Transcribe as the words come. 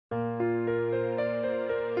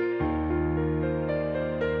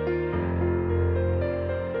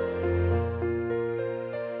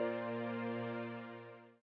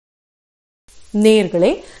நேயர்களே,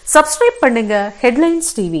 சப்ஸ்கிரைப் பண்ணுங்க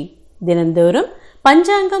headlines TV. தினந்தோறும்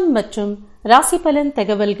பஞ்சாங்கம் மற்றும் ராசி பலன்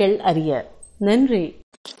தகவல்கள் அறிய. நன்றி.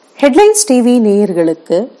 ஹெட்லைன்ஸ் டிவி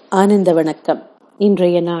நேயர்களுக்கு ஆனந்த வணக்கம்.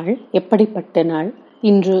 இன்றைய நாள் எப்படிப்பட்ட நாள்?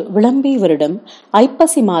 இன்று விளம்பி வருடம்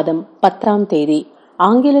ஐப்பசி மாதம் 10ஆம் தேதி,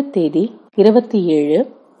 ஆங்கில தேதி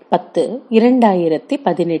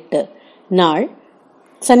 27/10/2018. நாள்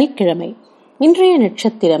சனிக்கிழமை. இன்றைய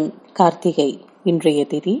நட்சத்திரம் கார்த்திகை. இன்றைய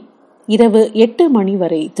திதி இரவு 8 மணி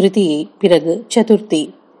வரை திருதியை, பிறகு சதுர்த்தி.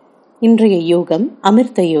 இன்றைய யோகம்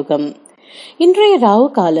அமிர்த யோகம். இன்றைய ராவு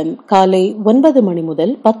காலம் காலை 9 மணி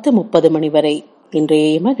முதல் 10:30 மணி வரை. இன்றைய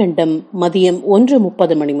யமகண்டம் மதியம்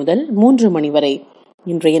 1:30 மணி முதல் 3 மணி வரை.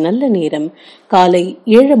 இன்றைய நல்ல நேரம் காலை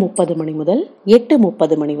 7:30 மணி முதல்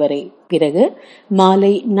 8:30 மணி வரை, பிறகு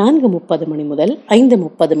மாலை 4:30 மணி முதல்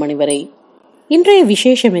 5:30 மணி வரை. இன்றைய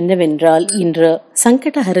விசேஷம் என்னவென்றால், இன்று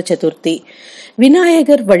சங்கடஹர சதுர்த்தி,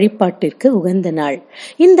 விநாயகர் வழிபாட்டிற்கு உகந்த நாள்.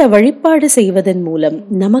 இந்த வழிபாடு செய்வதன் மூலம்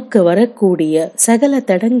நமக்கு வரக்கூடிய சகல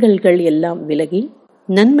தடங்கல்கள் எல்லாம் விலகி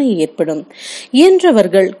நன்மை ஏற்படும்.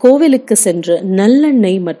 இயன்றவர்கள் கோவிலுக்கு சென்று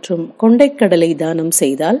நல்லெண்ணெய் மற்றும் கொண்டைக்கடலை தானம்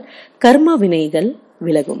செய்தால் கர்ம வினைகள்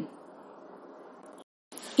விலகும்.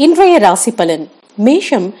 இன்றைய ராசி பலன்.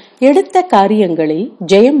 மேஷம், எடுத்த காரியங்களில்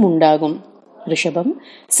ஜெயம் உண்டாகும். ரிஷபம்,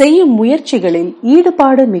 செய்யும் முயற்சிகளில்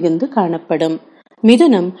ஈடுபாடு மிகுந்து காணப்படும்.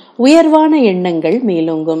 மிதுனம், உயர்வான எண்ணங்கள்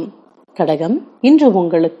மேலோங்கும். கடகம், இன்று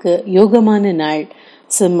உங்களுக்கு யோகமான நாள்.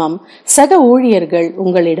 சிம்மம், சக ஊழியர்கள்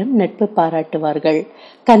உங்களிடம் நட்பு பாராட்டுவார்கள்.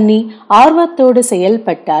 கன்னி, ஆர்வத்தோடு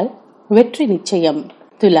செயல்பட்டால் வெற்றி நிச்சயம்.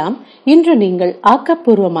 துலாம், இன்று நீங்கள்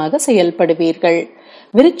ஆக்கப்பூர்வமாக செயல்படுவீர்கள்.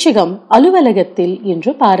 விருச்சிகம், அலுவலகத்தில்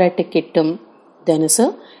இன்று பாராட்டு கிட்டும். தனுசு,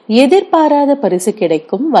 எதிர்பாராத பரிசு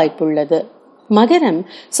கிடைக்கும் வாய்ப்புள்ளது. மகரம்,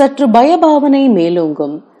 சற்று பயபாவனை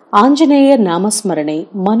மேலோங்கும். ஆஞ்சநேயர் நாமஸ்மரணை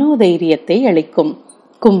மனோதைரியத்தை அளிக்கும்.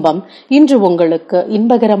 கும்பம், இன்று உங்களுக்கு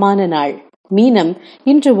இன்பகரமான நாள். மீனம்,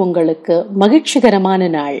 இன்று உங்களுக்கு மகிழ்ச்சிகரமான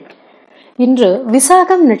நாள். இன்று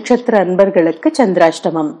விசாகம் நட்சத்திர அன்பர்களுக்கு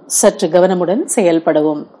சந்திராஷ்டமம். சற்று கவனமுடன்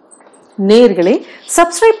செயல்படவும். நேயர்களே,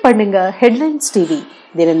 சப்ஸ்கிரைப் பண்ணுங்க ஹெட்லைன்ஸ் டிவி.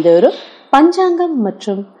 தினந்தோறும் பஞ்சாங்கம்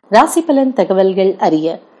மற்றும் ராசி பலன் தகவல்கள் அறிய.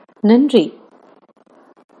 நன்றி.